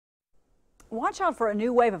Watch out for a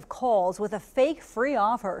new wave of calls with a fake free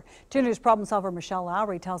offer. 2 News problem solver Michelle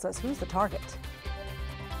Lowry tells us who's the target.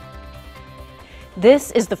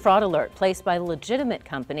 This is the fraud alert placed by the legitimate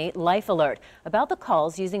company Life Alert about the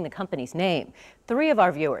calls using the company's name. 3 of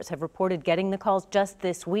our viewers have reported getting the calls just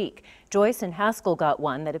this week. Joyce and Haskell got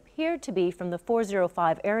one that appeared to be from the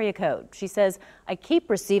 405 area code. She says, "I keep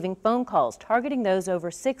receiving phone calls targeting those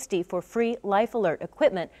over 60 for free Life Alert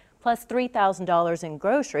equipment plus $3,000 in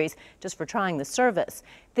groceries just for trying the service."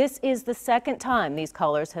 This is the second time these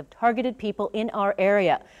callers have targeted people in our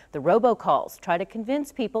area. The robocalls try to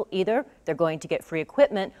convince people either they're going to get free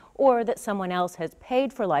equipment or that someone else has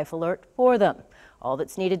paid for Life Alert for them. All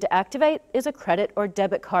that's needed to activate is a credit or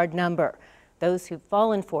debit card number. Those who've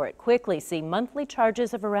fallen for it quickly see monthly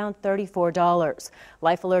charges of around $34.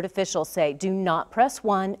 Life Alert officials say do not press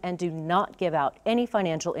 1 and do not give out any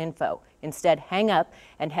financial info. Instead, hang up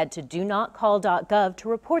and head to donotcall.gov to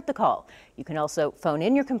report the call. You can also phone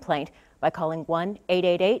in your complaint by calling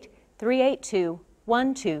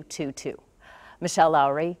 1-888-382-1222. Michelle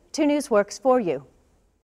Lowry, 2 News works for you.